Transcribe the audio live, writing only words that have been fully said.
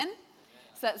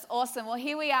So it's awesome. Well,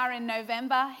 here we are in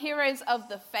November. Heroes of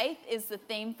the Faith is the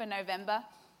theme for November.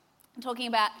 I'm talking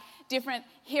about different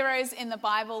heroes in the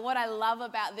Bible. What I love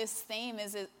about this theme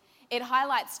is it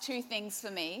highlights two things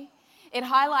for me. It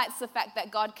highlights the fact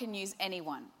that God can use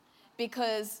anyone,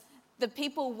 because the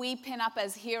people we pin up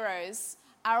as heroes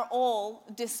are all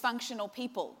dysfunctional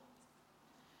people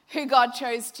who God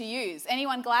chose to use.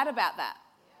 Anyone glad about that?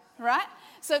 Right?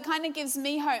 So it kind of gives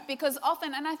me hope, because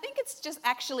often, and I think it's just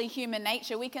actually human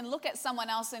nature, we can look at someone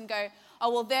else and go,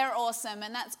 oh, well, they're awesome,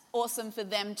 and that's awesome for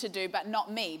them to do, but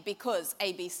not me, because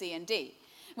A, B, C, and D.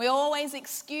 We always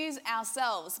excuse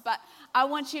ourselves, but I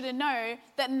want you to know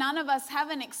that none of us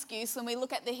have an excuse when we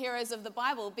look at the heroes of the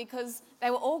Bible, because they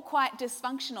were all quite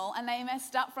dysfunctional and they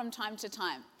messed up from time to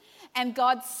time. And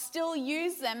God still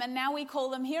used them, and now we call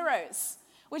them heroes,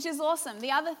 which is awesome.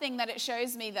 The other thing that it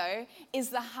shows me, though, is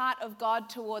the heart of God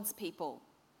towards people.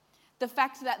 The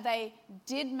fact that they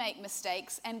did make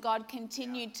mistakes and God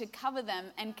continued to cover them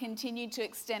and continued to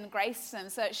extend grace to them.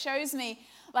 So it shows me,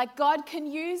 like, God can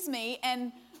use me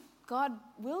and God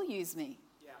will use me.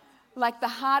 Yeah. Like, the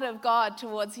heart of God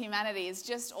towards humanity is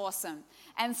just awesome.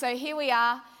 And so here we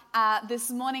are.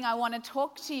 This morning I want to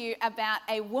talk to you about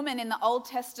a woman in the Old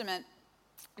Testament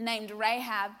named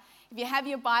Rahab. If you have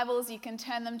your Bibles, you can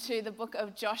turn them to the book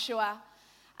of Joshua.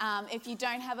 If you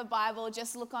don't have a Bible,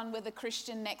 just look on with a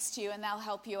Christian next to you and they'll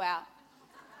help you out.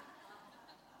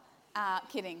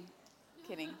 Kidding.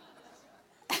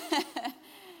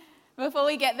 Before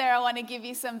we get there, I want to give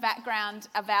you some background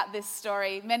about this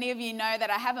story. Many of you know that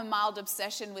I have a mild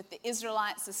obsession with the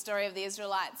Israelites, the story of the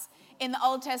Israelites in the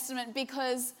Old Testament,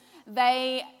 because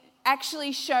they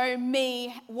actually show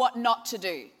me what not to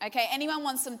do. Okay, anyone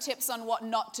want some tips on what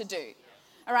not to do?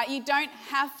 All right, you don't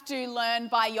have to learn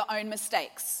by your own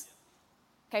mistakes.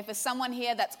 Okay, for someone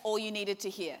here, that's all you needed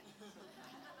to hear.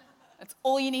 That's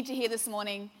all you need to hear this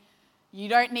morning. You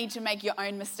don't need to make your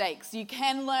own mistakes. You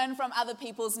can learn from other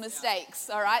people's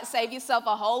mistakes, all right? Save yourself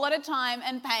a whole lot of time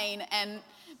and pain and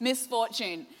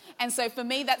misfortune. And so for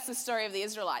me, that's the story of the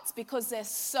Israelites, because they're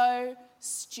so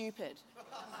stupid.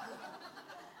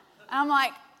 And I'm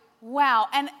like, wow.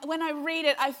 And when I read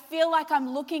it, I feel like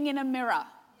I'm looking in a mirror.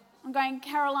 I'm going,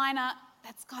 Carolina,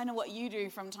 that's kind of what you do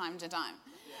from time to time.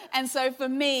 And so for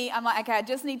me, I'm like, okay, I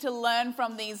just need to learn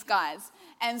from these guys.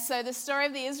 And so the story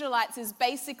of the Israelites is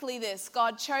basically this.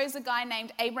 God chose a guy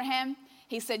named Abraham.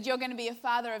 He said, you're going to be a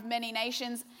father of many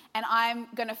nations, and I'm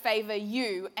going to favor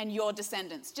you and your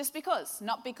descendants. Just because.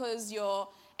 Not because you're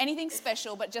anything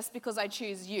special, but just because I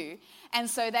choose you. And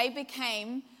so they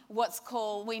became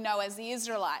we know as the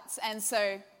Israelites. And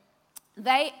so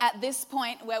they, at this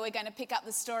point where we're going to pick up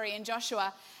the story in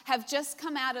Joshua, have just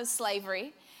come out of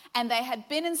slavery, and they had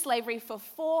been in slavery for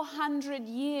 400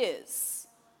 years.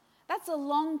 That's a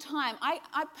long time. I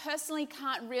personally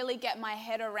can't really get my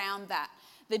head around that.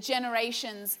 The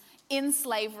generations in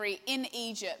slavery in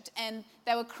Egypt, and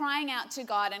they were crying out to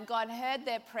God, and God heard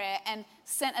their prayer and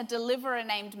sent a deliverer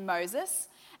named Moses,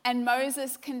 and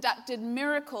Moses conducted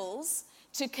miracles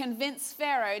to convince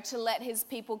Pharaoh to let his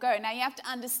people go. Now you have to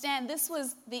understand, this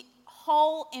was the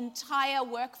whole entire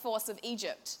workforce of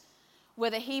Egypt, were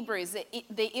the Hebrews,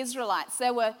 the Israelites.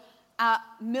 There were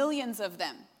millions of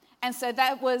them. And so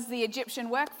that was the Egyptian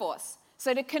workforce.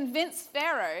 So to convince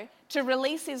Pharaoh to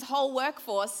release his whole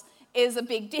workforce is a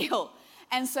big deal.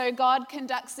 And so God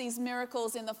conducts these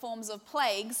miracles in the forms of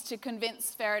plagues to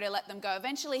convince Pharaoh to let them go.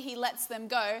 Eventually he lets them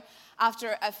go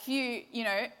after a few,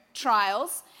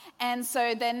 trials. And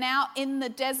so they're now in the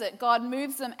desert. God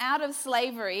moves them out of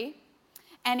slavery,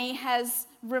 and he has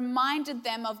reminded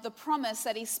them of the promise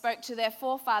that he spoke to their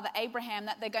forefather Abraham,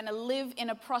 that they're going to live in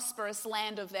a prosperous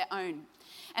land of their own.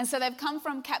 And so they've come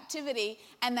from captivity,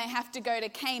 and they have to go to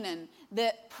Canaan,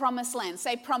 the promised land.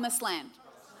 Say promised land.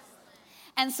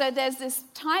 And so there's this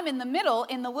time in the middle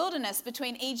in the wilderness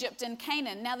between Egypt and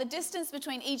Canaan. Now the distance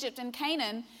between Egypt and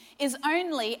Canaan is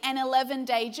only an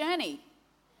 11-day journey.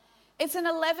 It's an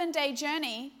 11-day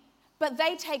journey, but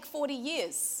they take 40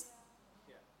 years.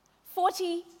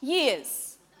 40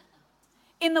 years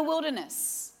in the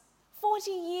wilderness. 40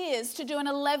 years to do an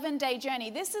 11-day journey.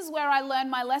 This is where I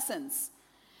learn my lessons,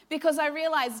 because I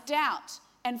realized doubt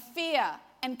and fear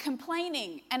and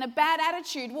complaining and a bad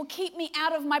attitude will keep me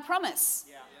out of my promise.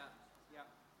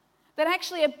 That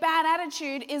actually a bad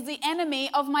attitude is the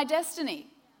enemy of my destiny.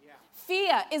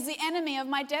 Fear is the enemy of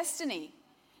my destiny.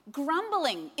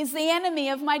 Grumbling is the enemy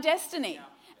of my destiny.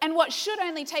 And what should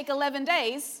only take 11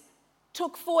 days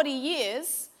took 40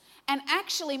 years, and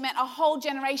actually meant a whole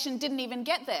generation didn't even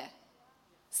get there.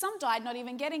 Some died not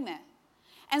even getting there.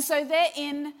 And so they're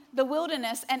in the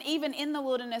wilderness, and even in the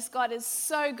wilderness, God is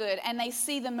so good, and they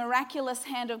see the miraculous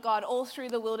hand of God all through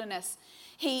the wilderness.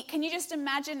 Can you just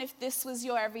imagine if this was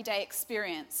your everyday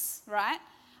experience, right?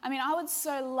 I mean, I would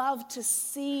so love to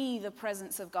see the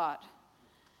presence of God.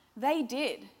 They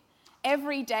did.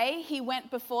 Every day, he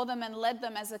went before them and led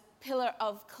them as a pillar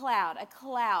of cloud, a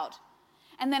cloud.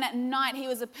 And then at night, he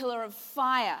was a pillar of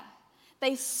fire.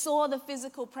 They saw the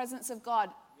physical presence of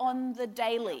God on the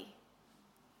daily.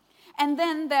 And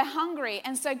then they're hungry,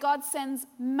 and so God sends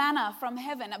manna from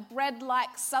heaven, a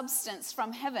bread-like substance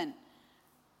from heaven.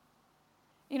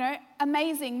 You know,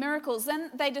 amazing miracles.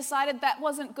 Then they decided that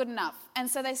wasn't good enough, and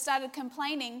so they started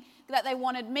complaining that they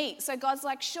wanted meat. So God's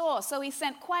like, sure. So he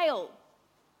sent quail.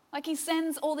 Like, he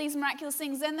sends all these miraculous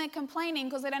things. Then they're complaining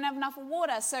because they don't have enough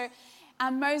water. So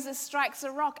Moses strikes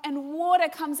a rock, and water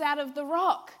comes out of the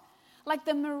rock. Like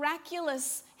the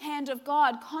miraculous hand of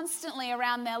God constantly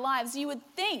around their lives. You would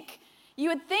think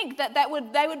that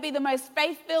they would be the most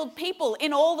faith-filled people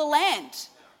in all the land.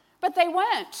 But they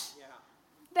weren't.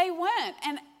 They weren't.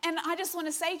 And I just want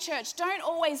to say, church, don't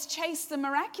always chase the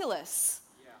miraculous.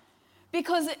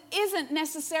 Because it isn't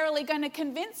necessarily going to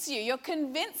convince you. Your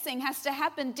convincing has to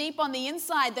happen deep on the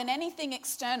inside than anything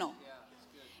external.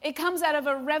 It comes out of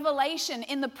a revelation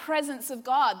in the presence of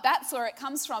God. That's where it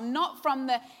comes from, not from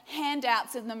the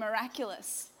handouts and the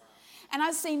miraculous. And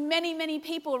I've seen many, many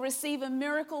people receive a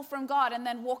miracle from God and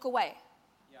then walk away.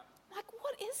 Like,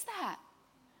 what is that?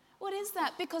 What is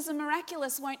that? Because the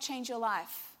miraculous won't change your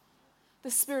life.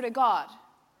 The Spirit of God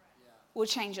will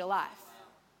change your life.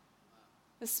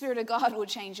 The Spirit of God will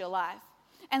change your life.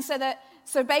 And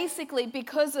so basically,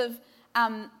 because of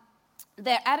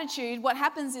their attitude, what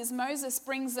happens is Moses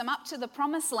brings them up to the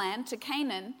promised land, to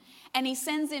Canaan, and he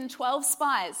sends in 12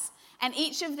 spies. And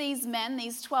each of these men,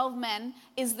 these 12 men,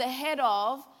 is the head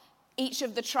of each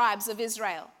of the tribes of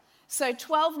Israel. So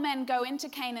 12 men go into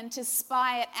Canaan to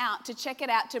spy it out, to check it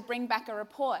out, to bring back a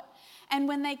report. And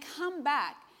when they come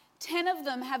back, 10 of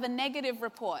them have a negative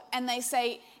report, and they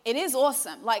say, it is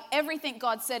awesome. Like, everything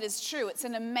God said is true. It's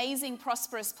an amazing,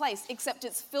 prosperous place, except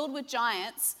it's filled with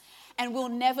giants, and we'll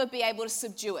never be able to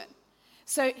subdue it.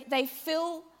 So they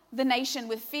fill the nation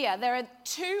with fear. There are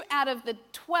 2 out of the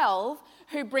 12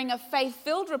 who bring a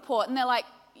faith-filled report, and they're like,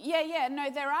 no,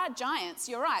 there are giants,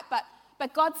 you're right,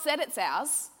 but God said it's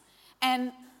ours,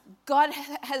 and God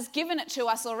has given it to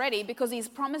us already because he's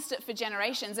promised it for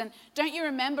generations. And don't you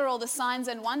remember all the signs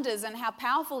and wonders and how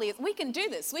powerful he is? We can do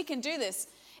this,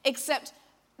 except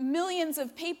millions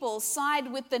of people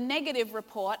side with the negative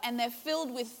report, and they're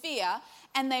filled with fear,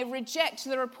 and they reject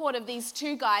the report of these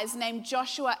 2 guys named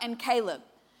Joshua and Caleb.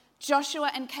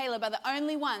 Joshua and Caleb are the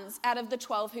only ones out of the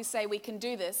 12 who say we can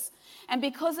do this. And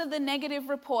because of the negative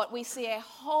report, we see a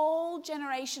whole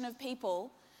generation of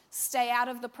people stay out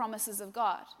of the promises of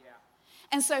God.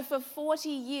 And so for 40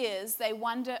 years, they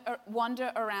wander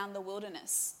around the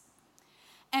wilderness.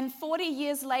 And 40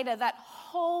 years later, that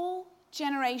whole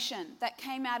generation that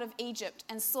came out of Egypt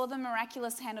and saw the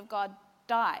miraculous hand of God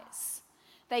dies.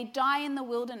 They die in the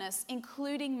wilderness,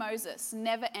 including Moses,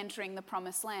 never entering the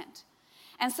promised land.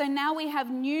 And so now we have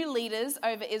new leaders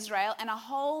over Israel and a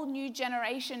whole new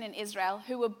generation in Israel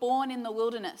who were born in the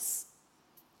wilderness.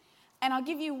 And I'll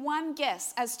give you one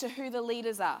guess as to who the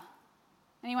leaders are.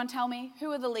 Anyone tell me?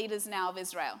 Who are the leaders now of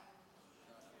Israel?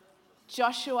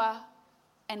 Joshua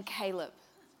and Caleb.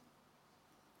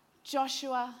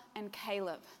 Joshua and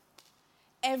Caleb.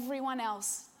 Everyone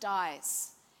else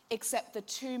dies except the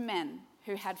 2 men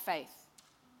who had faith.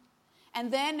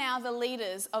 And they're now the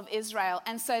leaders of Israel.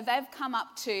 And so they've come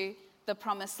up to the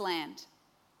promised land.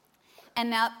 And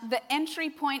now the entry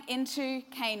point into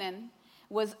Canaan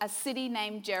was a city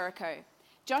named Jericho.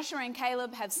 Joshua and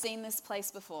Caleb have seen this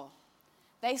place before.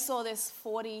 They saw this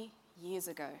 40 years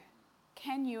ago.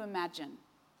 Can you imagine?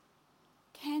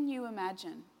 Can you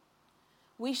imagine?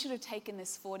 We should have taken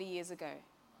this 40 years ago,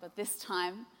 but this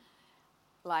time,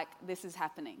 this is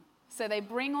happening. So they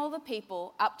bring all the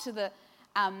people up to the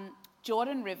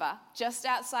Jordan River, just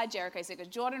outside Jericho. So you go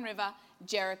Jordan River,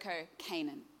 Jericho,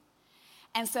 Canaan.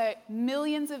 And so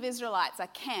millions of Israelites are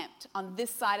camped on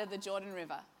this side of the Jordan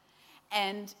River.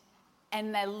 And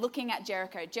they're looking at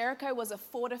Jericho. Jericho was a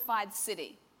fortified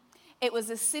city. It was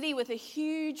a city with a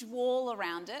huge wall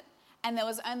around it, and there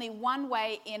was only one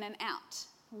way in and out,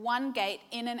 one gate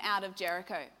in and out of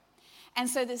Jericho. And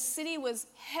so the city was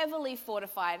heavily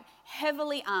fortified,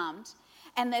 heavily armed,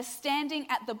 and they're standing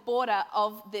at the border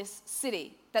of this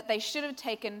city that they should have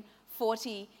taken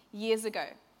 40 years ago.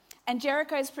 And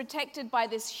Jericho is protected by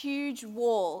this huge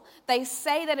wall. They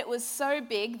say that it was so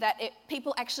big that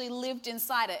people actually lived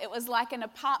inside it. It was like an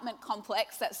apartment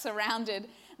complex that surrounded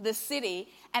the city,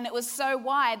 and it was so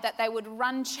wide that they would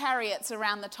run chariots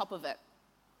around the top of it.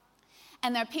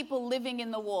 And there are people living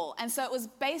in the wall. And so it was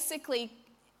basically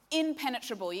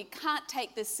impenetrable. You can't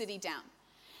take this city down.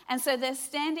 And so they're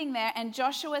standing there, and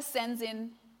Joshua sends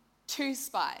in 2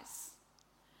 spies.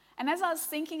 And as I was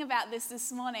thinking about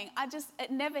this morning, it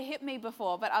never hit me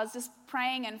before, but I was just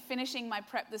praying and finishing my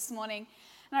prep this morning,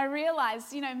 and I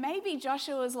realized, maybe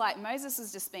Joshua was like, Moses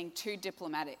was just being too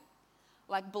diplomatic.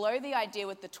 Like, blow the idea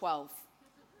with the 12.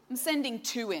 I'm sending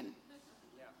 2 in.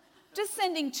 Just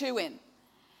sending 2 in.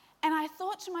 And I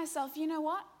thought to myself, you know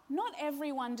what? Not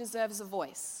everyone deserves a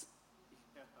voice.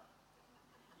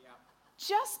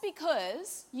 Just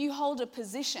because you hold a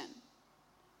position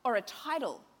or a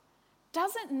title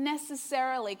doesn't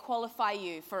necessarily qualify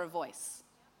you for a voice.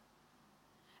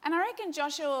 And I reckon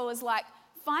Joshua was like,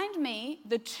 find me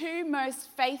the 2 most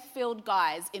faith-filled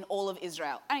guys in all of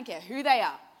Israel. I don't care who they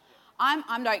are.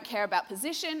 I don't care about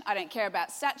position. I don't care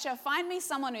about stature. Find me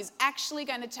someone who's actually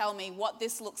going to tell me what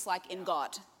this looks like in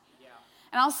God.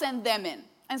 And I'll send them in.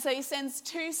 And so he sends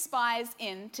 2 spies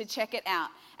in to check it out.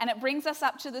 And it brings us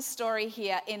up to the story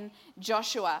here in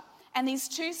Joshua. And these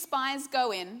 2 spies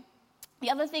go in. The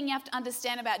other thing you have to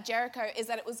understand about Jericho is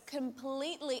that it was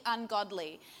completely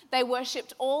ungodly. They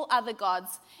worshipped all other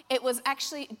gods. It was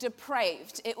actually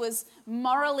depraved. It was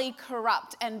morally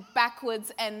corrupt and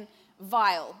backwards and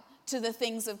vile to the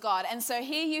things of God. And so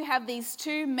here you have these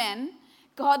 2 men,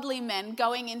 godly men,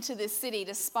 going into this city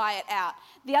to spy it out.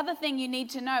 The other thing you need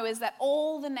to know is that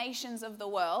all the nations of the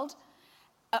world,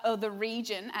 or the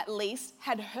region at least,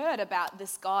 had heard about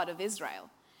this God of Israel.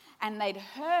 And they'd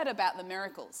heard about the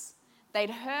miracles. They'd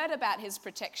heard about his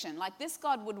protection. Like, this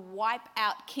God would wipe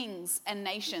out kings and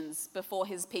nations before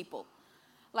his people.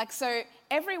 So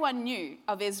everyone knew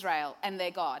of Israel and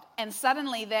their God. And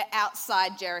suddenly they're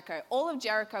outside Jericho. All of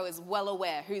Jericho is well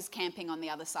aware who's camping on the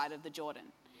other side of the Jordan.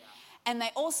 And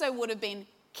they also would have been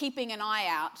keeping an eye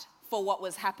out for what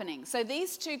was happening. So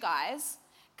these 2 guys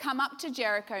come up to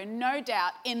Jericho, no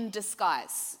doubt in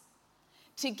disguise,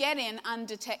 to get in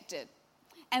undetected.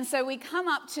 And so we come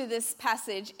up to this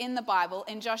passage in the Bible,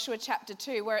 in Joshua chapter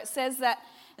 2, where it says that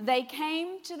they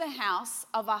came to the house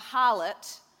of a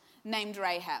harlot named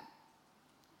Rahab.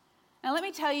 Now let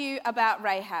me tell you about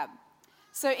Rahab.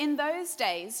 So in those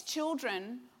days,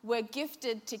 children were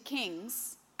gifted to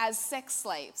kings as sex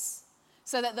slaves,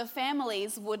 so that the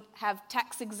families would have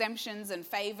tax exemptions and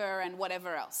favor and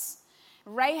whatever else.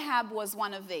 Rahab was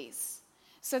one of these.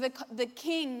 So the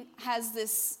king has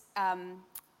this,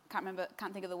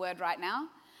 can't think of the word right now.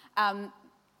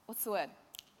 What's the word?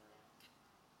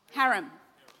 Harem.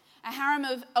 A harem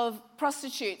of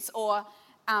prostitutes or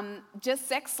just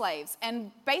sex slaves.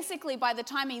 And basically by the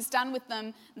time he's done with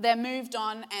them, they're moved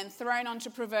on and thrown onto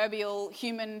proverbial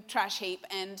human trash heap.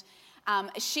 And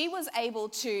she was able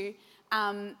to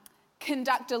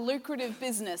conduct a lucrative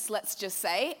business, let's just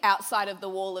say, outside of the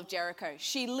wall of Jericho.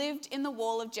 She lived in the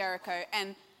wall of Jericho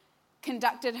and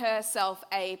conducted herself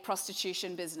a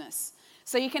prostitution business.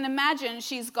 So you can imagine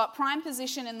she's got prime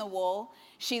position in the wall.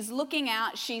 She's looking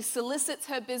out. She solicits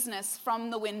her business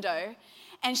from the window,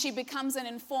 and she becomes an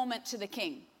informant to the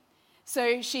king.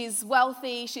 So she's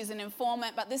wealthy, she's an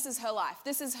informant, but this is her life.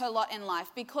 This is her lot in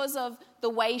life. Because of the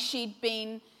way she'd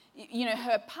been,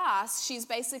 her past, she's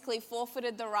basically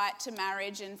forfeited the right to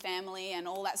marriage and family and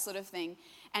all that sort of thing.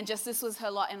 And just this was her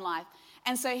lot in life.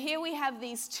 And so here we have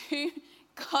these 2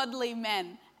 godly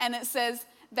men. And it says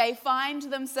they find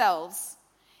themselves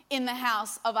in the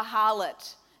house of a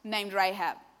harlot named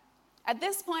Rahab. At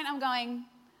this point, I'm going,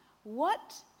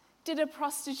 what did a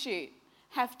prostitute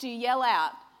have to yell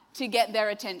out to get their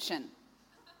attention?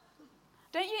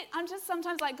 Don't you? I'm just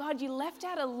sometimes like, God, you left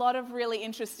out a lot of really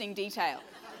interesting detail.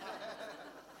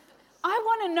 I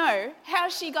want to know how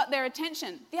she got their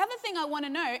attention. The other thing I want to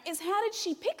know is, how did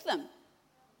she pick them?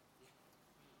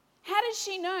 How did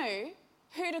she know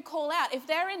who to call out? If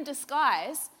they're in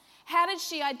disguise, how did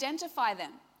she identify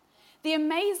them? The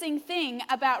amazing thing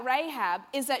about Rahab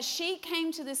is that she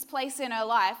came to this place in her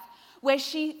life where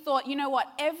she thought, you know what,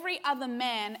 every other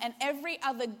man and every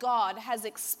other God has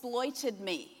exploited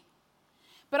me.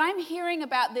 But I'm hearing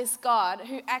about this God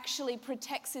who actually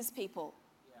protects his people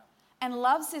and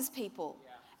loves his people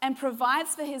and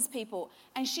provides for his people.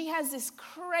 And she has this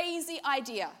crazy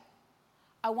idea.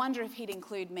 I wonder if he'd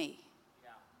include me.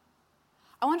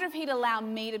 I wonder if he'd allow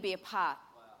me to be a part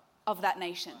of that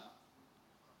nation.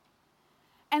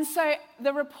 And so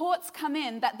the reports come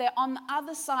in that they're on the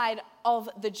other side of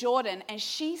the Jordan, and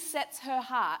she sets her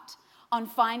heart on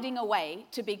finding a way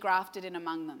to be grafted in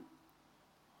among them.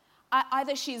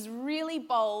 Either she's really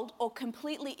bold or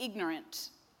completely ignorant.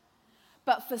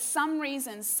 But for some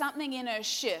reason, something in her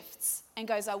shifts and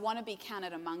goes, I want to be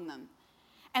counted among them.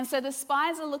 And so the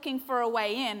spies are looking for a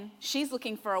way in, she's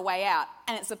looking for a way out,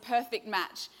 and it's a perfect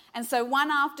match. And so one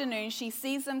afternoon, she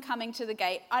sees them coming to the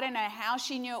gate. I don't know how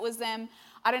she knew it was them.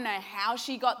 I don't know how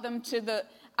she got them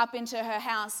up into her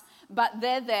house, but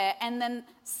they're there. And then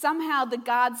somehow the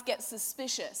guards get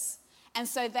suspicious. And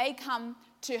so they come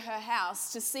to her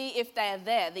house to see if they're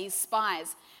there, these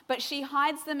spies. But she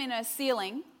hides them in her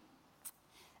ceiling,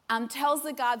 tells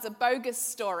the guards a bogus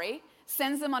story,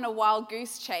 sends them on a wild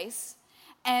goose chase.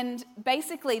 And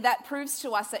basically that proves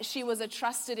to us that she was a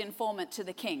trusted informant to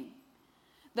the king.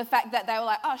 The fact that they were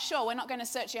like, oh, sure, we're not going to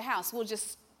search your house. We'll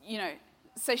just,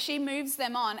 So she moves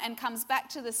them on and comes back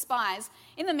to the spies.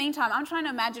 In the meantime, I'm trying to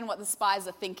imagine what the spies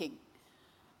are thinking.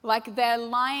 Like they're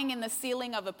lying in the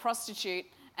ceiling of a prostitute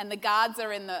and the guards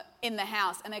are in the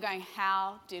house and they're going,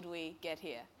 how did we get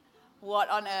here? What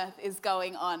on earth is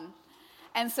going on?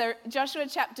 And so Joshua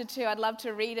chapter 2, I'd love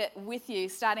to read it with you,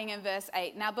 starting in verse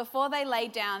 8. Now, before they lay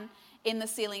down in the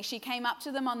ceiling, she came up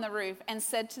to them on the roof and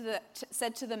said to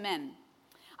the men,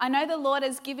 I know the Lord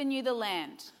has given you the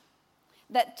land,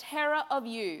 that terror of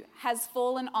you has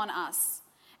fallen on us,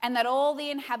 and that all the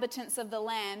inhabitants of the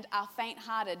land are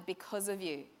faint-hearted because of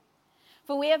you.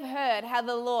 For we have heard how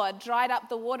the Lord dried up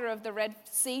the water of the Red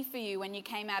Sea for you when you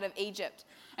came out of Egypt,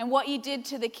 and what you did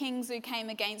to the kings who came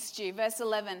against you. Verse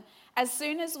 11, as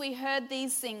soon as we heard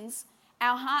these things,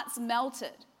 our hearts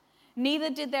melted. Neither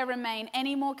did there remain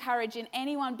any more courage in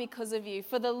anyone because of you.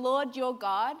 For the Lord your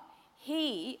God,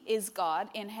 he is God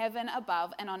in heaven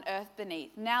above and on earth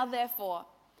beneath. Now therefore,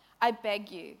 I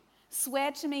beg you,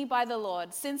 swear to me by the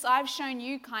Lord, since I've shown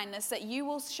you kindness, that you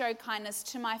will show kindness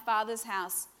to my father's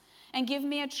house and give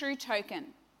me a true token.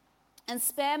 And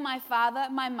spare my father,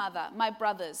 my mother, my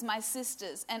brothers, my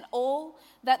sisters, and all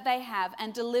that they have,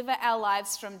 and deliver our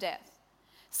lives from death.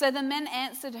 So the men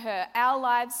answered her, our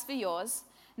lives for yours,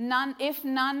 if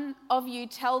none of you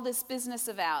tell this business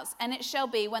of ours. And it shall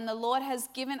be, when the Lord has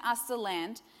given us the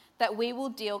land, that we will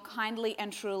deal kindly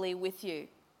and truly with you.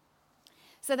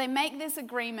 So they make this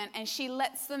agreement, and she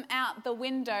lets them out the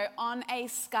window on a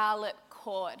scarlet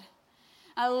cord.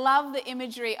 I love the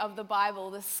imagery of the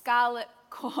Bible, the scarlet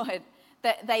cord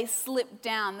that they slip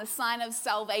down, the sign of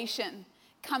salvation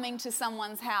coming to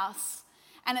someone's house.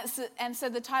 And so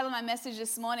the title of my message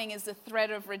this morning is The Thread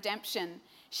of Redemption.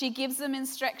 She gives them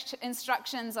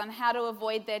instructions on how to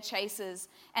avoid their chasers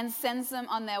and sends them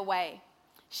on their way.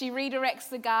 She redirects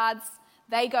the guards,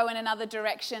 they go in another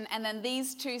direction, and then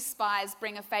these two spies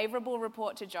bring a favorable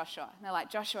report to Joshua. And they're like,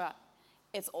 Joshua,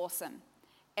 it's awesome.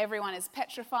 Everyone is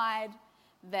petrified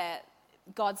that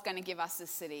God's going to give us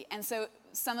this city. And so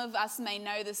some of us may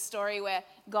know this story where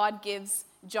God gives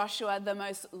Joshua the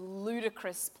most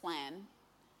ludicrous plan.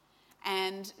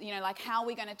 And, like, how are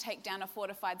we going to take down a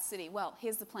fortified city? Well,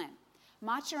 here's the plan.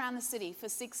 March around the city for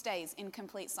 6 days in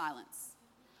complete silence.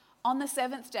 On the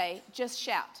 7th day, just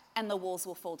shout, and the walls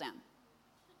will fall down.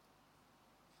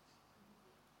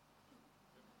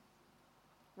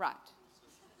 Right.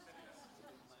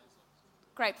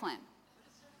 Great plan.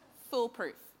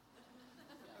 Foolproof.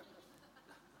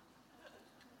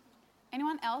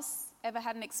 Anyone else ever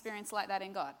had an experience like that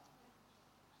in God?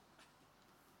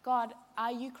 God,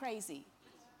 are you crazy?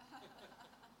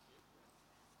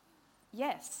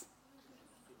 Yes.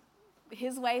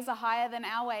 His ways are higher than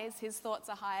our ways. His thoughts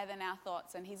are higher than our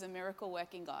thoughts. And he's a miracle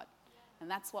working God. And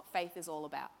that's what faith is all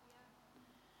about.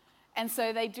 And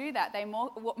so they do that. They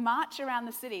march around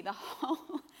the city.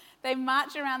 They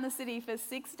march around the city for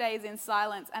 6 days in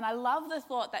silence. And I love the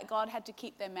thought that God had to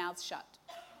keep their mouths shut.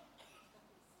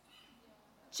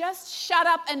 Just shut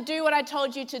up and do what I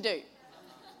told you to do.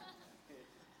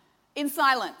 In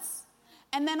silence.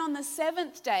 And then on the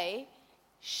 7th day,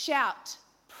 shout,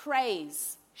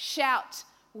 praise, shout,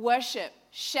 worship,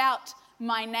 shout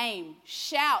my name,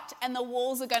 shout, and the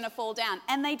walls are going to fall down.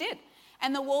 And they did.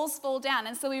 And the walls fall down.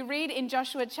 And so we read in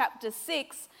Joshua chapter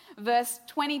 6, verse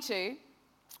 22,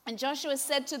 and Joshua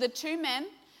said to the two men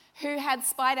who had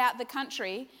spied out the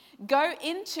country, go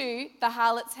into the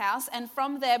harlot's house, and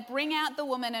from there bring out the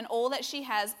woman and all that she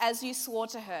has, as you swore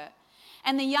to her.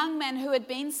 And the young men who had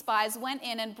been spies went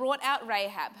in and brought out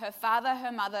Rahab, her father,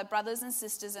 her mother, brothers and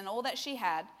sisters, and all that she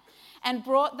had, and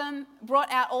brought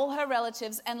out all her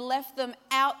relatives and left them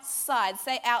outside.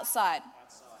 Say outside.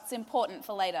 It's important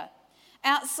for later.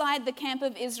 Outside the camp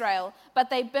of Israel, but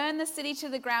they burned the city to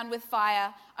the ground with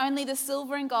fire. Only the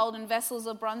silver and gold and vessels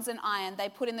of bronze and iron they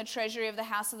put in the treasury of the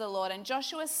house of the Lord. And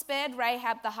Joshua spared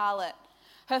Rahab the harlot,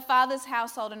 her father's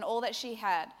household, and all that she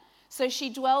had. So she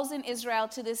dwells in Israel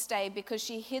to this day because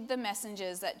she hid the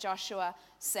messengers that Joshua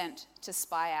sent to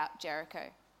spy out Jericho.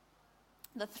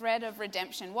 The thread of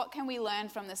redemption. What can we learn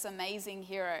from this amazing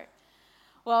hero?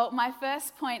 Well, my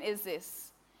first point is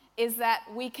this, is that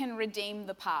we can redeem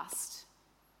the past.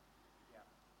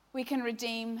 We can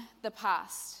redeem the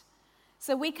past.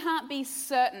 So we can't be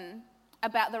certain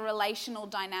about the relational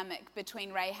dynamic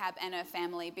between Rahab and her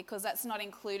family because that's not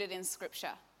included in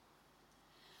Scripture.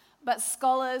 But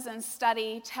scholars and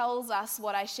study tells us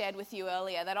what I shared with you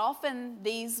earlier, that often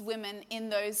these women in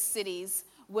those cities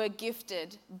were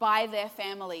gifted by their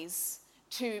families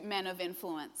to men of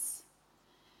influence.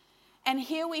 And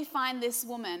here we find this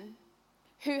woman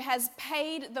who has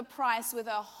paid the price with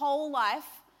her whole life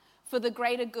for the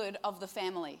greater good of the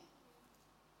family.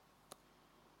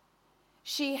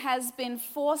 She has been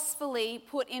forcefully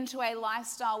put into a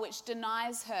lifestyle which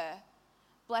denies her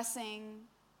blessing,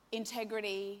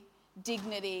 integrity,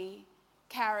 dignity,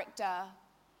 character.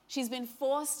 She's been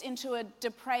forced into a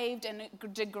depraved and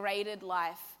degraded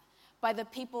life by the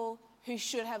people who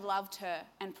should have loved her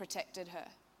and protected her.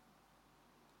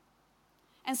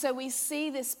 And so we see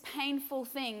this painful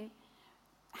thing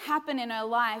happen in her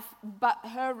life, but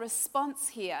her response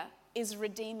here is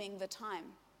redeeming the time.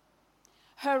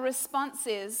 Her response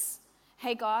is,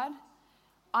 hey God,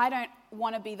 I don't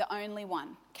want to be the only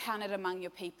one counted among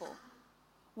your people.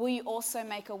 Will you also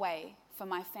make a way for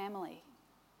my family?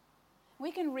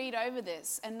 We can read over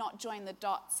this and not join the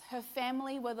dots. Her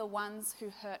family were the ones who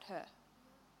hurt her.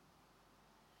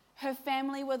 Her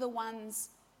family were the ones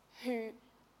who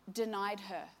denied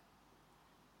her.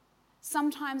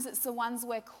 Sometimes it's the ones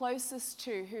we're closest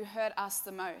to who hurt us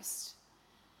the most.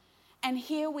 And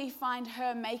here we find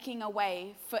her making a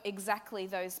way for exactly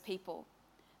those people.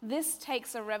 This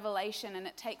takes a revelation and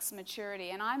it takes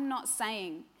maturity. And I'm not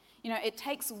saying, it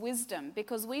takes wisdom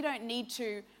because we don't need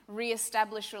to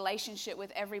reestablish relationship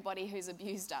with everybody who's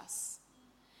abused us.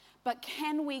 But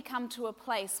can we come to a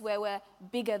place where we're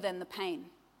bigger than the pain?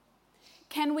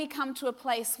 Can we come to a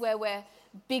place where we're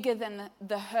bigger than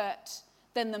the hurt,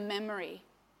 than the memory,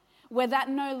 where that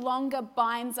no longer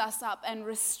binds us up and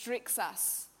restricts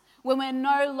us, when we're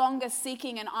no longer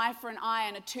seeking an eye for an eye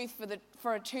and a tooth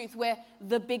for a tooth, we're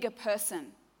the bigger person.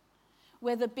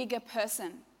 We're the bigger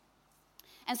person.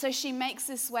 And so she makes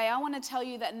this way. I want to tell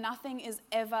you that nothing is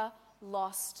ever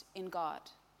lost in God.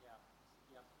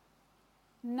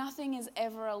 Nothing is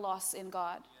ever a loss in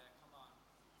God.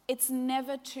 It's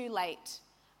never too late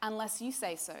unless you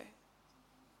say so.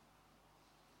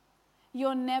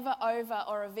 You're never over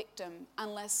or a victim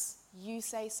unless you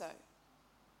say so.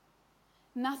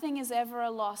 Nothing is ever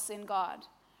a loss in God.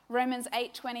 Romans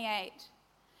 8:28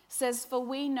 says, "For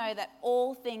we know that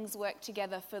all things work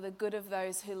together for the good of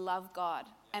those who love God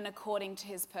and according to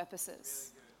his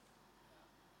purposes."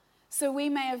 So we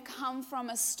may have come from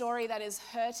a story that is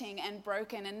hurting and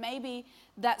broken, and maybe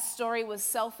that story was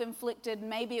self-inflicted,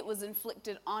 maybe it was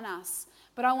inflicted on us.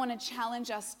 But I want to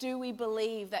challenge us, do we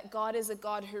believe that God is a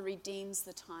God who redeems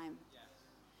the time? Yes.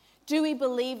 Do we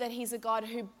believe that he's a God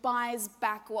who buys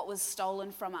back what was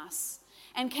stolen from us?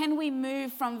 And can we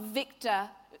move from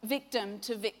victim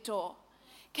to victor?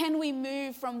 Can we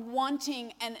move from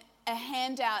wanting a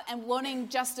handout and wanting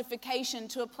justification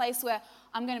to a place where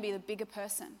I'm going to be the bigger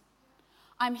person?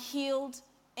 I'm healed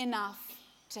enough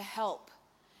to help.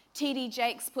 T.D.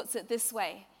 Jakes puts it this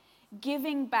way: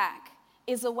 giving back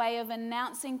is a way of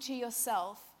announcing to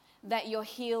yourself that you're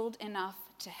healed enough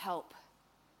to help.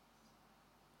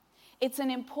 It's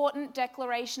an important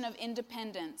declaration of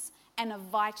independence and a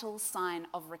vital sign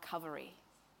of recovery.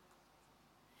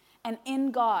 And in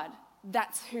God,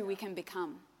 that's who we can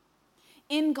become.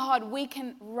 In God, we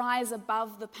can rise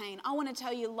above the pain. I want to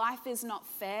tell you, life is not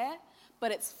fair,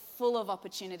 but it's full of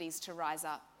opportunities to rise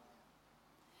up.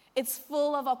 It's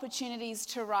full of opportunities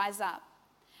to rise up.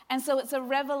 And so it's a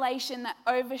revelation that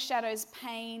overshadows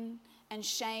pain and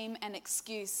shame and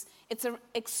excuse. It's an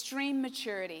extreme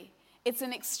maturity. It's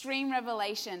an extreme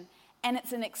revelation, and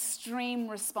it's an extreme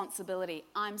responsibility.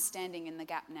 I'm standing in the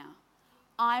gap now.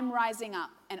 I'm rising up,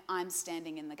 and I'm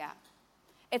standing in the gap.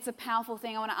 It's a powerful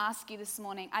thing. I want to ask you this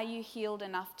morning, are you healed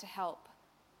enough to help?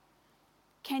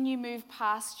 Can you move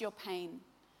past your pain?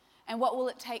 And what will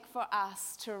it take for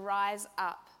us to rise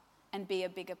up and be a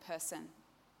bigger person?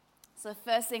 So the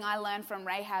first thing I learned from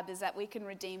Rahab is that we can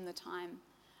redeem the time.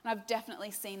 And I've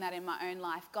definitely seen that in my own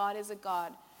life. God is a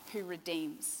God who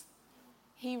redeems.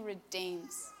 He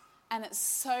redeems. And it's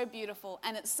so beautiful.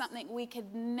 And it's something we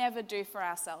could never do for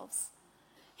ourselves.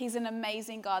 He's an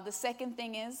amazing God. The second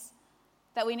thing is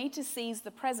that we need to seize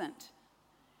the present.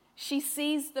 She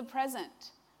seized the present.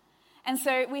 And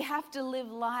so we have to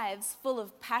live lives full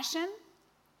of passion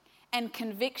and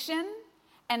conviction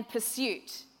and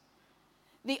pursuit.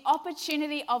 The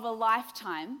opportunity of a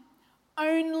lifetime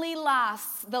only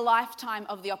lasts the lifetime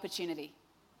of the opportunity.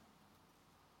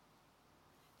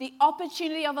 The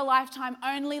opportunity of a lifetime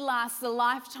only lasts the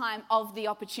lifetime of the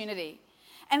opportunity.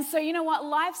 And so you know what?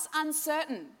 Life's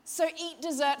uncertain. So eat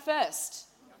dessert first.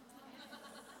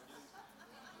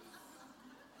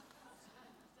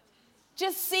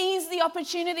 Just seize the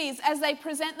opportunities as they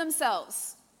present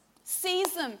themselves.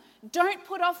 Seize them. Don't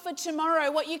put off for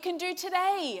tomorrow what you can do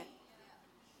today.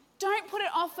 Don't put it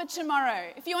off for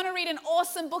tomorrow. If you want to read an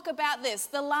awesome book about this,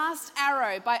 The Last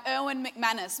Arrow by Erwin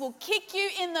McManus will kick you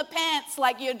in the pants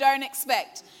like you don't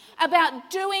expect, about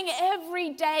doing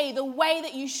every day the way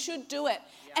that you should do it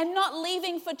and not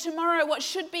leaving for tomorrow what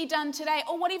should be done today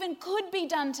or what even could be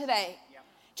done today.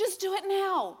 Just do it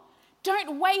now.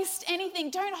 Don't waste anything.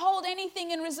 Don't hold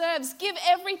anything in reserves. Give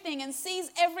everything and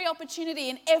seize every opportunity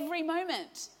in every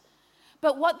moment.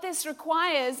 But what this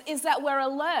requires is that we're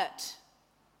alert,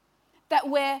 that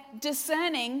we're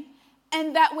discerning,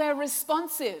 and that we're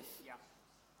responsive.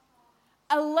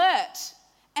 Alert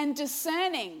and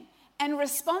discerning and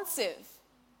responsive.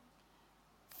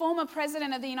 Former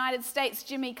President of the United States,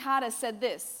 Jimmy Carter, said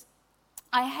this: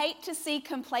 "I hate to see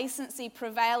complacency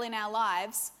prevail in our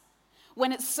lives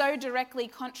when it's so directly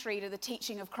contrary to the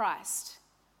teaching of Christ."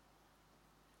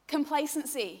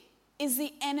 Complacency is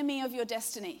the enemy of your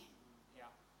destiny.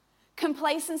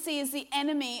 Complacency is the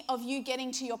enemy of you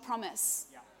getting to your promise.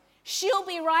 She'll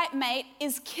be right, mate,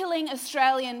 is killing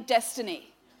Australian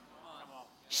destiny.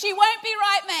 She won't be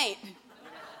right, mate.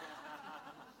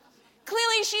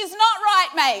 Clearly she's not right,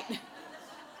 mate.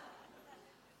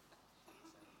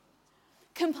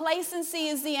 Complacency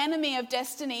is the enemy of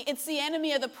destiny. It's the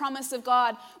enemy of the promise of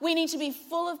God. We need to be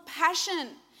full of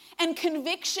passion and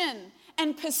conviction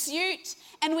and pursuit,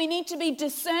 and we need to be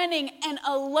discerning and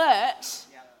alert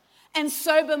and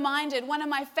sober-minded. One of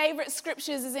my favorite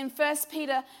scriptures is in 1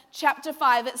 Peter chapter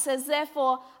 5. It says,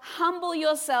 "Therefore, humble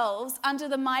yourselves under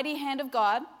the mighty hand of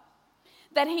God,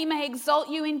 that he may exalt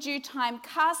you in due time,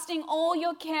 casting all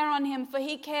your care on him, for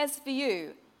he cares for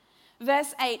you."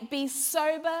 Verse 8, "Be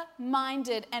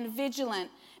sober-minded and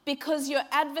vigilant, because your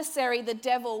adversary, the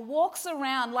devil, walks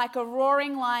around like a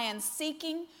roaring lion,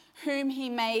 seeking whom he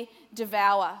may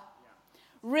devour.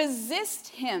 Resist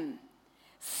him,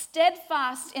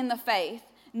 steadfast in the faith,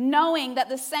 knowing that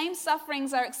the same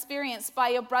sufferings are experienced by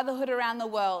your brotherhood around the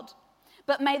world.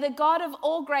 But may the God of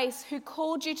all grace, who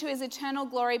called you to his eternal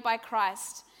glory by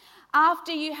Christ,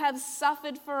 after you have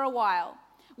suffered for a while,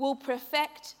 will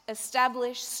perfect,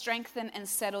 establish, strengthen, and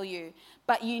settle you."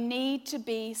 But you need to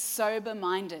be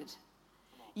sober-minded.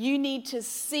 You need to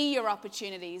see your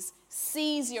opportunities,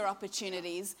 seize your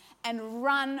opportunities, and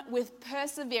run with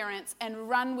perseverance and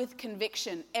run with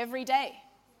conviction every day.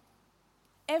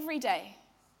 Every day.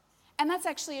 And that's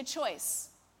actually a choice.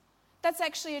 That's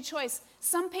actually a choice.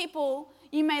 Some people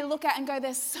you may look at and go,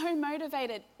 they're so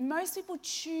motivated. Most people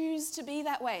choose to be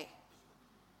that way.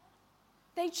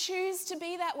 They choose to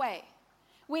be that way.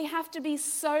 We have to be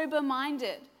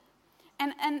sober-minded.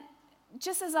 And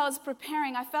just as I was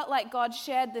preparing, I felt like God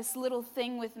shared this little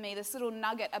thing with me, this little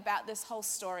nugget about this whole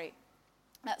story,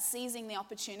 about seizing the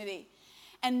opportunity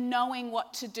and knowing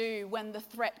what to do when the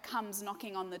threat comes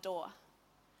knocking on the door.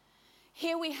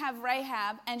 Here we have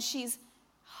Rahab, and she's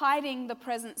hiding the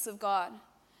presence of God.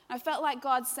 I felt like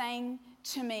God saying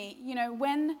to me, you know,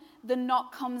 when the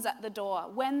knock comes at the door,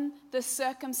 when the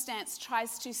circumstance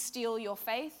tries to steal your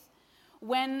faith,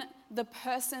 when the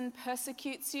person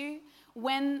persecutes you,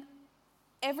 when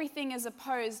everything is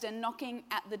opposed and knocking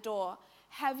at the door,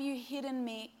 have you hidden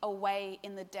me away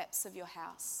in the depths of your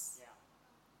house? Yeah.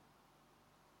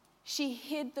 She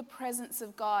hid the presence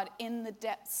of God in the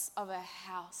depths of her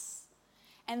house.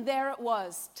 And there it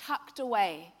was, tucked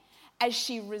away, as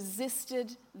she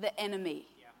resisted the enemy.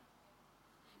 Yeah.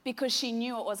 Because she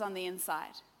knew it was on the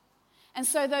inside. And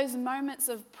so those moments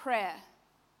of prayer,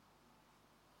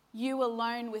 you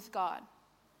alone with God.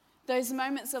 Those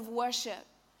moments of worship,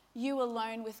 you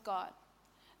alone with God.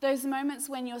 Those moments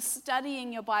when you're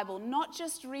studying your Bible, not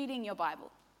just reading your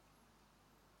Bible,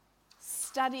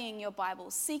 studying your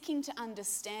Bible, seeking to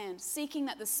understand, seeking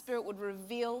that the Spirit would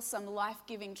reveal some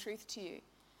life-giving truth to you.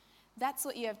 That's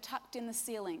what you have tucked in the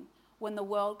ceiling when the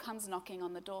world comes knocking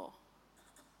on the door.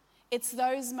 It's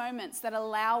those moments that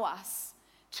allow us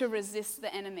to resist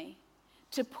the enemy,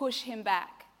 to push him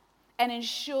back, and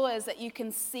ensures that you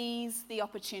can seize the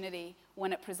opportunity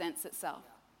when it presents itself.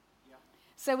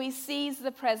 So we seize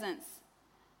the present.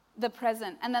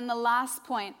 And then the last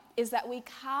point is that we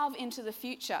carve into the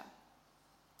future.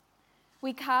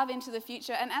 We carve into the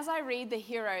future. And as I read the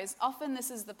heroes, often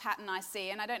this is the pattern I see.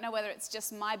 And I don't know whether it's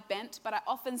just my bent, but I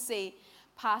often see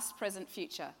past, present,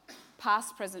 future,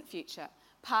 past, present, future,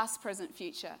 past, present,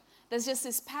 future. There's just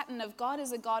this pattern of God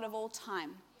is a God of all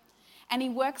time. And he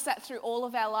works that through all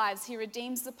of our lives. He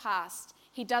redeems the past.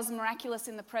 He does miraculous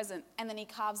in the present. And then he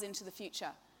carves into the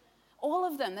future. All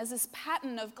of them, there's this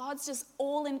pattern of God's just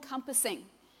all-encompassing.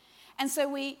 And so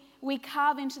we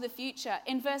carve into the future.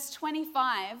 In verse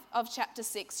 25 of chapter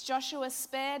 6, Joshua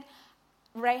spared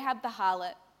Rahab the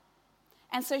harlot.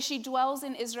 And so she dwells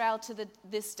in Israel to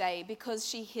this day because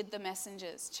she hid the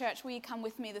messengers. Church, will you come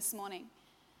with me this morning?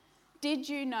 Did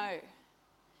you know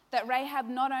that Rahab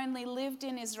not only lived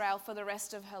in Israel for the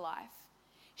rest of her life,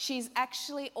 she's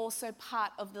actually also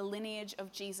part of the lineage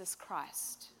of Jesus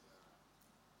Christ?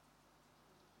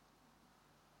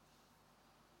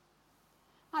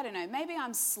 I don't know, maybe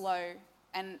I'm slow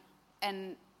and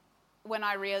when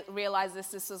I realized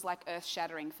this was like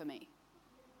earth-shattering for me.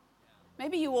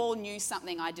 Maybe you all knew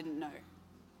something I didn't know.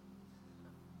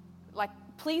 Like,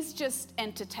 please just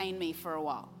entertain me for a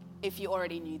while if you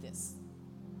already knew this.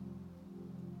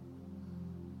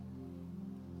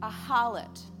 A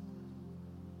harlot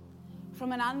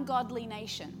from an ungodly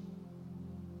nation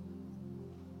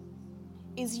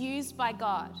is used by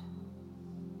God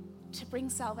to bring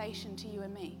salvation to you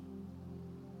and me.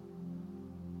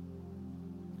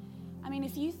 I mean,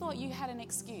 if you thought you had an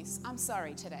excuse, I'm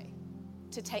sorry today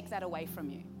to take that away from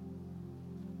you.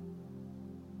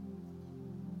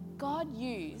 God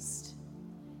used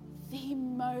the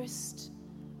most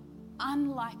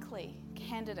unlikely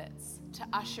candidates to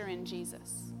usher in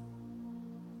Jesus.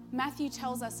 Matthew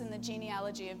tells us in the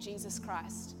genealogy of Jesus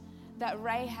Christ that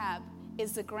Rahab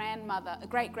is the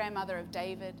great-grandmother of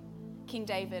David, King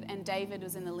David, and David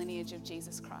was in the lineage of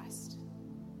Jesus Christ.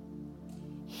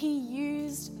 He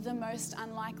used the most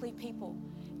unlikely people.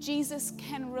 Jesus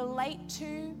can relate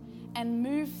to and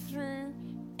move through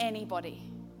anybody,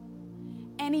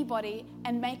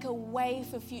 and make a way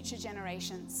for future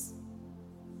generations.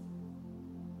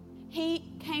 He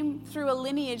came through a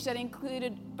lineage that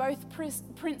included both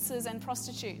princes and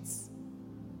prostitutes.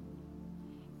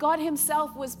 God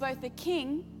himself was both the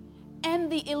king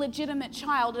and the illegitimate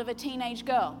child of a teenage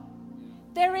girl.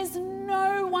 There is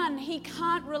no one he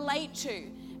can't relate to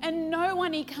and no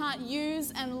one he can't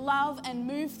use and love and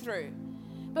move through.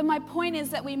 But my point is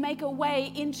that we make a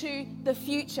way into the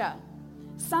future.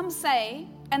 Some say,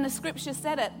 and the scripture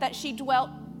said it, that she dwelt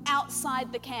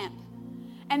outside the camp.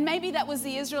 And maybe that was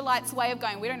the Israelites' way of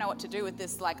going, we don't know what to do with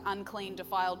this like unclean,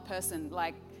 defiled person.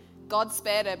 Like, God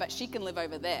spared her, but she can live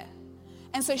over there.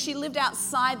 And so she lived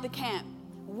outside the camp.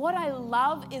 What I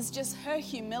love is just her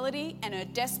humility and her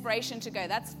desperation to go,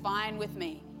 that's fine with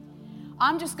me.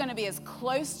 I'm just going to be as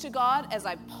close to God as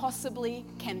I possibly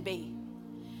can be.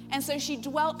 And so she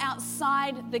dwelt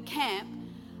outside the camp.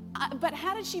 But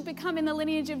how did she become in the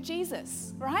lineage of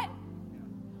Jesus, right?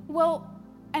 Well,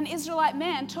 an Israelite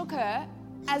man took her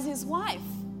as his wife.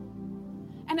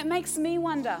 And it makes me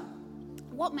wonder,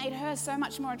 what made her so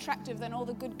much more attractive than all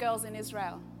the good girls in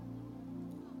Israel?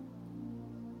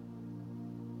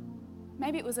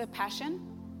 Maybe it was her passion.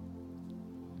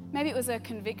 Maybe it was her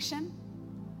conviction.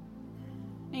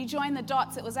 And you join the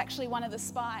dots, it was actually one of the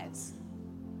spies.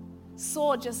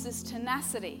 Saw just this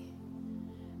tenacity,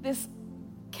 this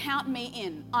count me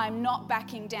in, I'm not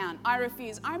backing down, I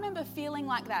refuse. I remember feeling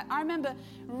like that. I remember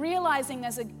realizing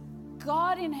there's a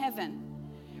God in heaven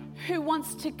who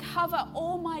wants to cover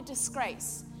all my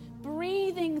disgrace,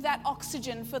 breathing that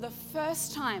oxygen for the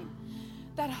first time,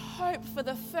 that hope for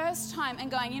the first time,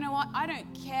 and going, you know what, I don't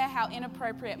care how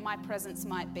inappropriate my presence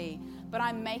might be, but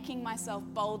I'm making myself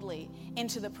boldly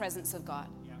into the presence of God.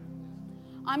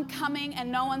 I'm coming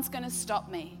and no one's going to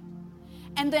stop me.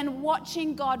 And then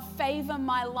watching God favor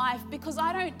my life because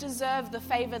I don't deserve the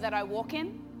favor that I walk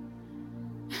in.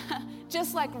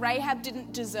 Just like Rahab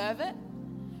didn't deserve it,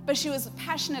 but she was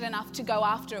passionate enough to go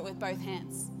after it with both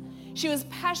hands. She was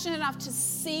passionate enough to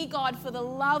see God for the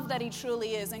love that he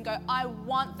truly is and go, I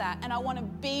want that, and I want to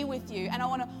be with you, and I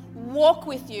want to walk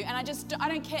with you, and I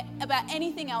don't care about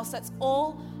anything else. That's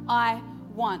all I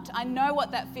want. I know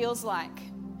what that feels like.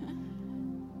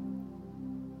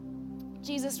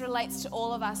 Jesus relates to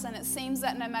all of us, and it seems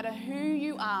that no matter who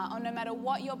you are or no matter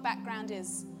what your background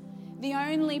is, the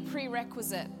only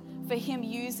prerequisite for him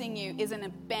using you is an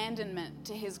abandonment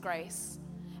to his grace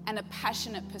and a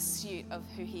passionate pursuit of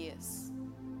who he is.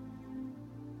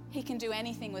 He can do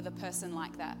anything with a person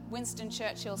like that. Winston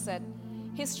Churchill said,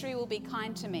 history will be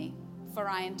kind to me, for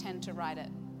I intend to write it.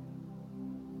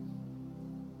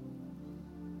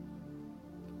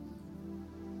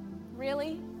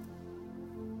 Really?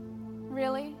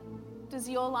 Really? Does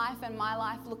your life and my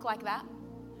life look like that?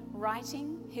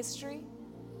 Writing history?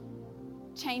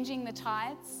 Changing the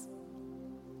tides?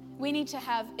 We need to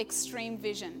have extreme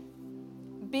vision,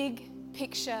 big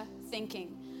picture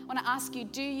thinking. I want to ask you,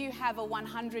 do you have a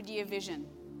 100-year vision?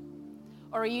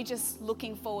 Or are you just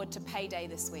looking forward to payday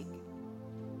this week?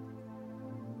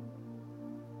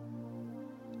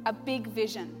 A big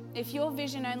vision. If your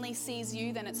vision only sees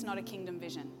you, then it's not a kingdom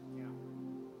vision. Yeah.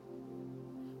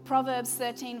 Proverbs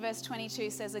 13 verse 22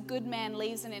 says, a good man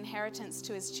leaves an inheritance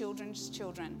to his children's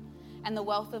children, and the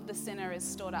wealth of the sinner is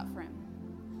stored up for him.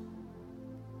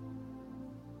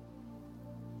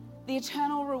 The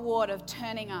eternal reward of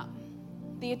turning up,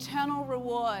 the eternal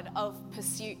reward of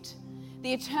pursuit,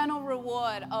 the eternal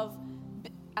reward of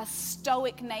a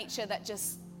stoic nature that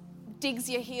just digs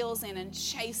your heels in and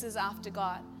chases after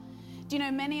God. Do you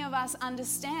know, many of us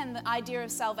understand the idea of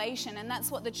salvation, and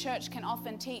that's what the church can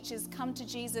often teach is come to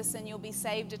Jesus and you'll be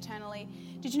saved eternally.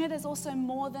 Did you know there's also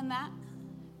more than that?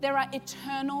 There are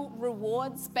eternal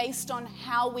rewards based on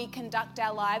how we conduct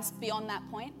our lives beyond that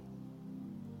point.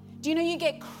 Do you know you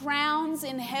get crowns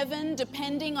in heaven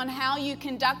depending on how you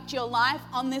conduct your life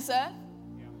on this earth?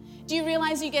 Do you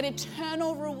realize you get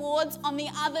eternal rewards on the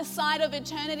other side of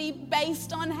eternity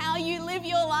based on how you live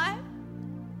your life?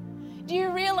 Do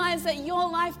you realize that your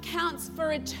life counts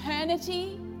for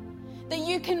eternity? That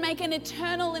you can make an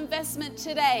eternal investment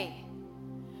today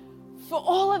for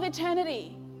all of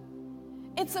eternity?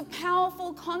 It's a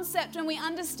powerful concept when we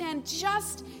understand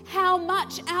just how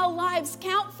much our lives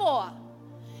count for.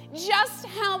 Just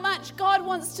how much God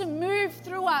wants to move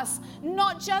through us,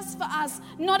 not just for us,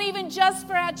 not even just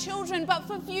for our children, but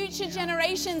for future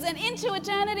generations and into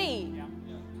eternity.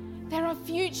 There are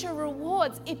future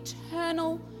rewards,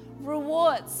 eternal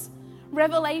rewards.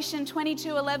 Revelation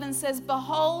 22:11 says,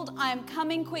 behold, I am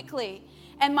coming quickly,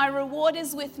 and my reward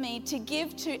is with me to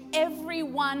give to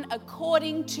everyone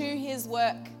according to his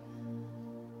work.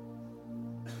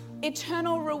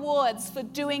 Eternal rewards for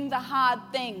doing the hard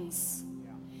things.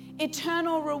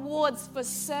 Eternal rewards for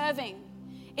serving.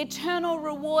 Eternal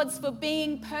rewards for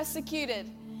being persecuted.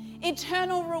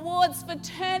 Eternal rewards for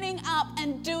turning up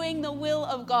and doing the will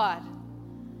of God.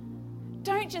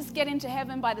 Don't just get into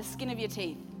heaven by the skin of your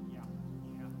teeth.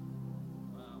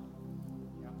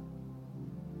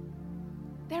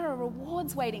 There are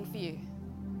rewards waiting for you.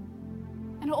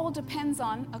 And it all depends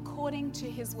on according to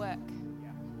his work.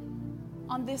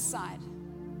 On this side.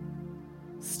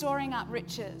 Storing up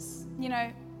riches. You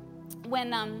know,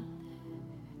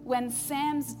 when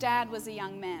Sam's dad was a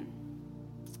young man,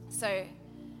 so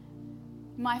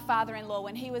my father-in-law,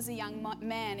 when he was a young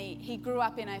man, he grew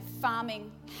up in a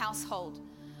farming household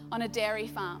on a dairy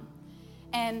farm,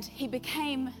 and he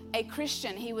became a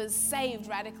Christian. He was saved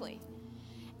radically,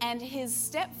 and his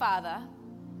stepfather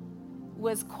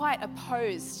was quite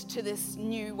opposed to this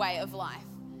new way of life,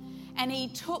 and he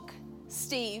took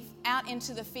Steve out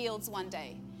into the fields one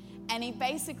day, and he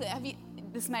basically,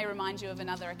 this may remind you of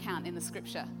another account in the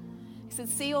scripture. He said,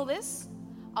 see all this?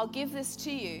 I'll give this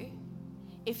to you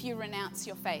if you renounce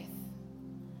your faith.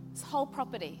 This whole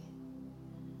property.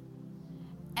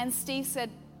 And Steve said,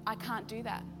 I can't do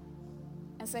that.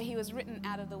 And so he was written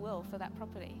out of the will for that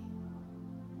property.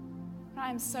 But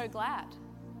I'm so glad.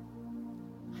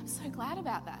 I'm so glad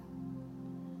about that.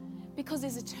 Because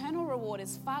his eternal reward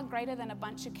is far greater than a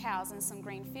bunch of cows and some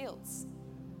green fields.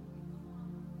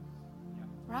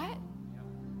 Right?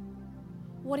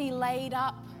 What he laid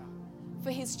up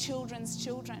for his children's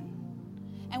children.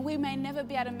 And we may never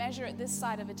be able to measure it this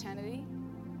side of eternity,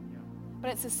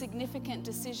 but it's a significant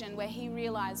decision where he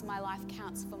realized my life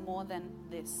counts for more than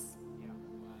this.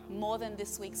 More than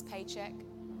this week's paycheck,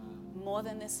 more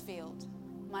than this field.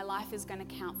 My life is going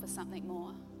to count for something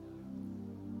more.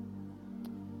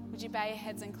 Would you bow your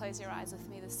heads and close your eyes with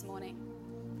me this morning?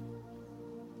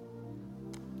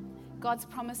 God's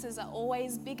promises are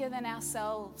always bigger than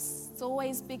ourselves. It's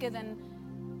always bigger than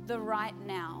the right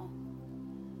now.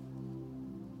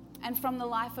 And from the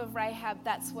life of Rahab,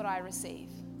 that's what I receive.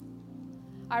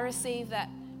 I receive that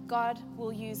God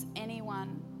will use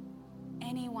anyone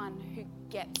who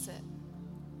gets it.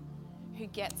 Who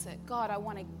gets it. God, I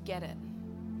want to get it.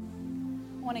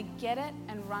 I want to get it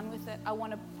and run with it. I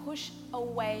want to push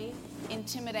away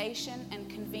intimidation and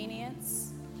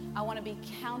convenience. I want to be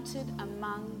counted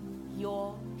among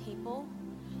your people,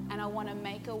 and I want to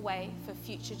make a way for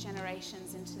future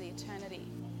generations into the eternity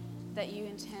that you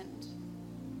intend.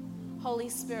 Holy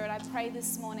Spirit, I pray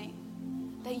this morning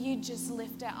that you just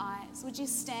lift our eyes. Would you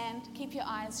stand? Keep your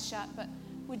eyes shut, but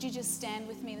would you just stand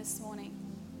with me this morning?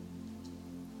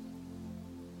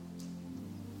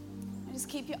 Just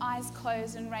keep your eyes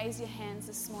closed and raise your hands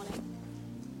this morning.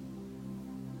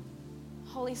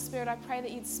 Holy Spirit, I pray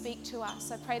that you'd speak to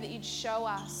us. I pray that you'd show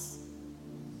us.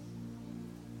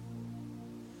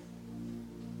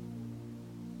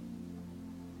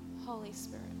 Holy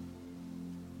Spirit.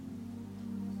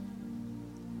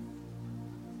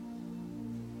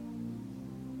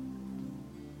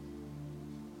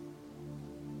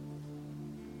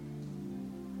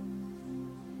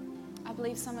 I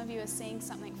believe some of you are seeing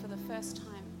something for the first time.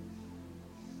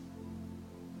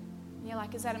 And you're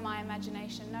like, is that in my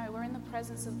imagination? No, we're in the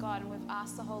presence of God and we've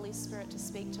asked the Holy Spirit to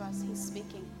speak to us. He's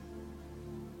speaking.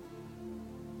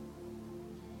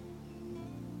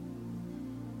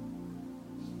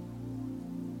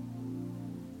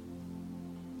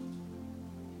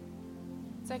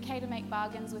 It's okay to make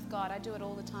bargains with God. I do it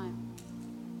all the time.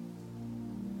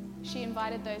 She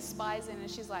invited those spies in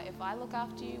and she's like, if I look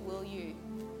after you, will you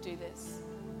do this?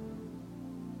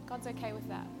 God's okay with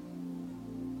that.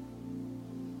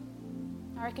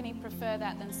 I reckon he'd prefer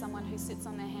that than someone who sits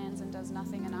on their hands and does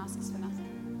nothing and asks for nothing.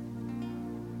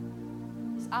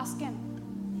 Just ask him.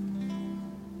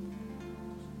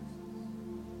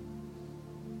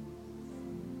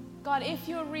 God, if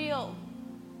you're real,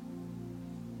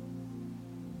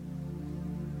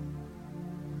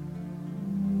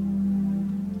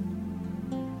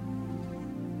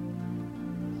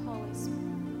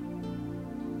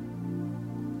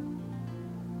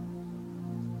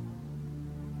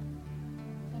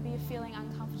 feeling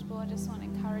uncomfortable, I just want to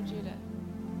encourage you to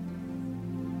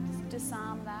just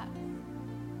disarm that.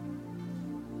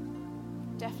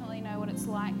 Definitely know what it's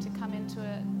like to come into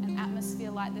an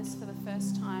atmosphere like this for the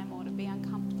first time or to be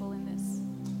uncomfortable in this.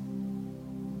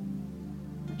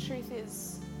 The truth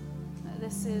is that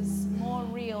this is more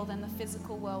real than the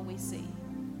physical world we see.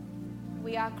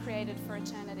 We are created for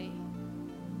eternity.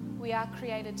 We are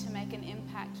created to make an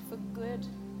impact for good.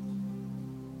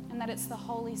 And that it's the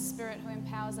Holy Spirit who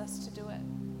empowers us to do it.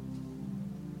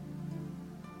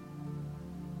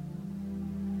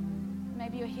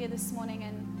 Maybe you're here this morning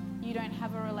and you don't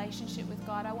have a relationship with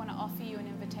God. I want to offer you an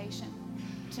invitation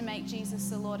to make Jesus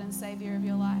the Lord and Savior of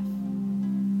your life.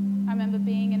 I remember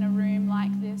being in a room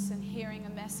like this and hearing a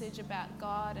message about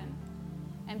God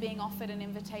and being offered an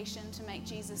invitation to make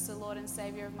Jesus the Lord and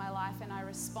Savior of my life, and I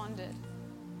responded.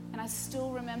 And I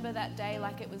still remember that day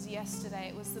like it was yesterday.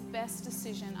 It was the best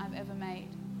decision I've ever made.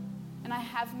 And I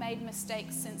have made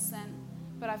mistakes since then,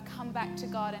 but I've come back to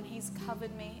God and he's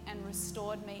covered me and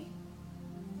restored me.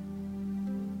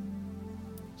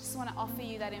 Just want to offer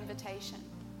you that invitation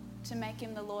to make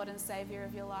him the Lord and Savior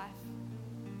of your life.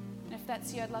 And if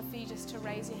that's you, I'd love for you just to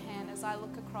raise your hand as I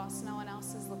look across. No one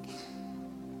else is looking.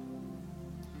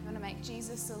 You want to make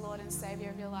Jesus the Lord and Savior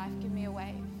of your life? Give me a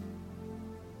wave.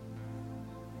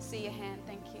 See your hand.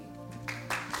 Thank you.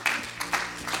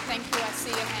 Thank you. I see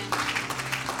your hand.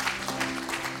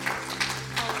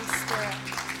 Holy Spirit.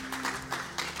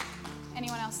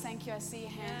 Anyone else? Thank you. I see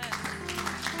your hand.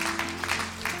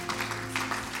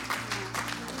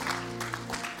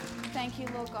 Thank you,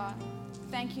 Lord God.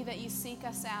 Thank you that you seek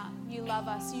us out. You love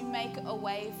us. You make a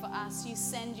way for us. You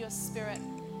send your Spirit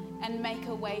and make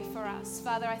a way for us.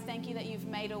 Father, I thank you that you've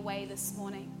made a way this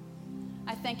morning.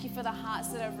 I thank you for the hearts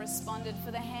that have responded, for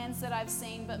the hands that I've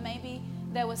seen, but maybe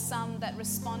there were some that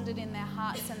responded in their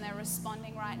hearts and they're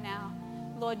responding right now.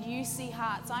 Lord, you see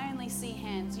hearts. I only see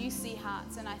hands. You see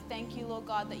hearts. And I thank you, Lord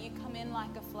God, that you come in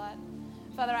like a flood.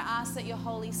 Father, I ask that your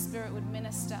Holy Spirit would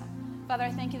minister. Father,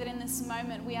 I thank you that in this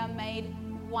moment we are made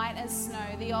white as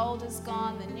snow. The old is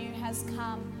gone, the new has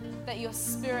come, that your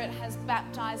Spirit has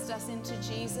baptized us into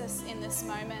Jesus in this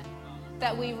moment,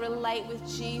 that we relate with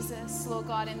Jesus, Lord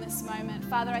God, in this moment.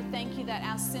 Father, I thank you that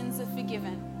our sins are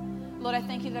forgiven. Lord, I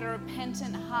thank you that a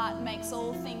repentant heart makes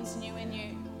all things new in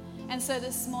you. And so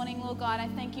this morning, Lord God, I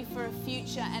thank you for a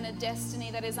future and a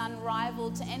destiny that is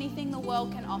unrivaled to anything the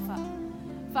world can offer.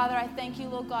 Father, I thank you,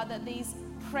 Lord God, that these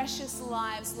precious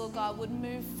lives, Lord God, would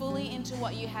move fully into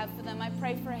what you have for them. I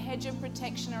pray for a hedge of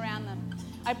protection around them.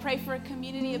 I pray for a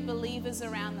community of believers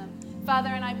around them. Father,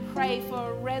 and I pray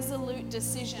for a resolute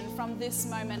decision from this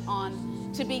moment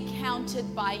on to be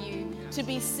counted by you, to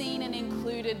be seen and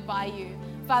included by you.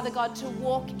 Father God, to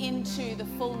walk into the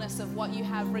fullness of what you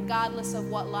have, regardless of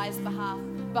what lies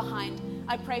behind.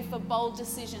 I pray for bold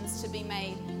decisions to be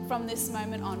made from this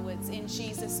moment onwards. In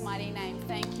Jesus' mighty name.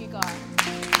 Thank you, God.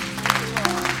 Thank you,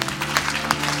 Lord.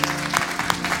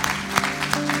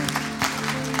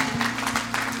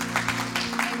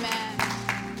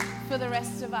 For the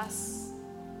rest of us,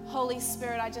 Holy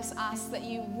Spirit, I just ask that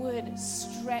you would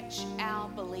stretch our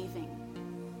believing.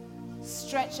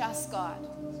 Stretch us, God.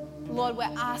 Lord, we're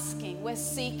asking, we're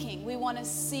seeking. We want to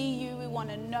see you. We want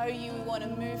to know you. We want to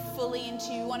move fully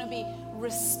into you. We want to be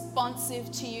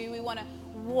responsive to you. We want to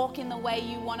walk in the way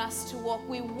you want us to walk.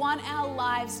 We want our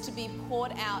lives to be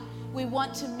poured out. We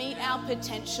want to meet our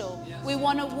potential. We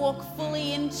want to walk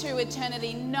fully into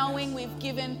eternity, knowing we've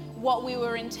given what we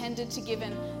were intended to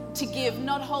give,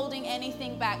 not holding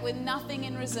anything back, with nothing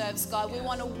in reserves, God. We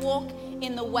want to walk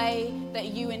in the way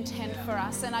that you intend for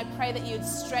us. And I pray that you'd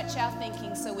stretch our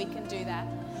thinking so we can do that.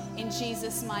 In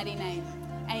Jesus' mighty name.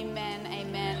 Amen,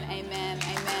 amen, amen,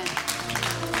 amen.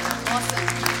 Awesome.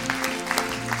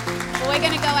 Well, we're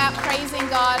going to go out praising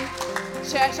God.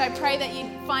 Church, I pray that you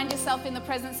find yourself in the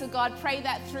presence of God. Pray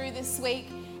that through this week.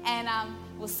 And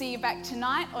we'll see you back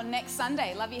tonight or next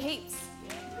Sunday. Love you heaps.